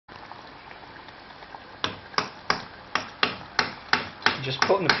Just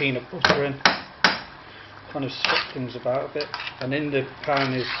putting the peanut butter in, kind of split things about a bit, and in the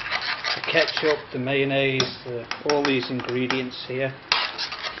pan is the ketchup, the mayonnaise, all these ingredients here.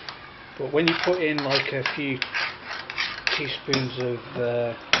 But when you put in like a few teaspoons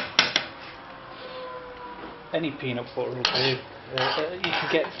of any peanut butter will do, you can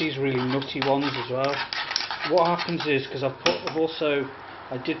get these really nutty ones as well. What happens is, because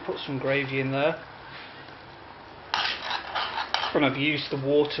I did put some gravy in there, and I've used the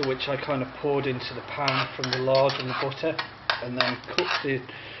water which I kind of poured into the pan from the lard and the butter, and then cooked the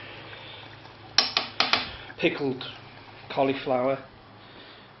pickled cauliflower.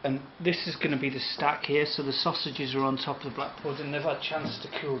 And this is going to be the stack here, so the sausages are on top of the black pudding. They've had a chance to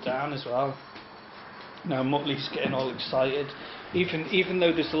cool down as well. Now Muttley's getting all excited. Even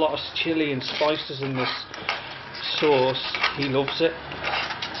though there's a lot of chilli and spices in this sauce, he loves it.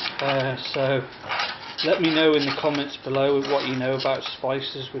 So let me know in the comments below what you know about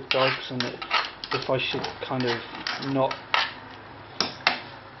spices with dogs, and if I should kind of not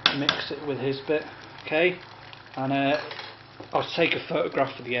mix it with his bit. Okay, and I'll take a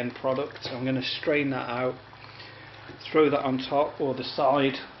photograph of the end product. So I'm going to strain that out, throw that on top or the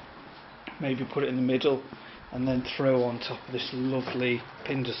side, maybe put it in the middle, and then throw on top of this lovely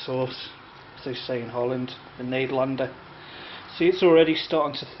Pinda sauce, as they say in Holland, the Nederlander. See, it's already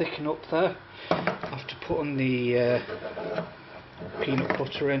starting to thicken up there after putting the peanut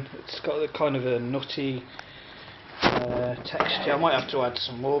butter in. It's got a kind of a nutty texture. I might have to add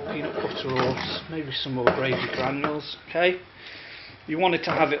some more peanut butter or maybe some more gravy granules. Okay, you want it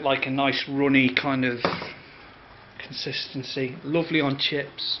to have it like a nice runny kind of consistency, lovely on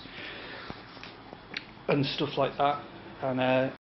chips and stuff like that. And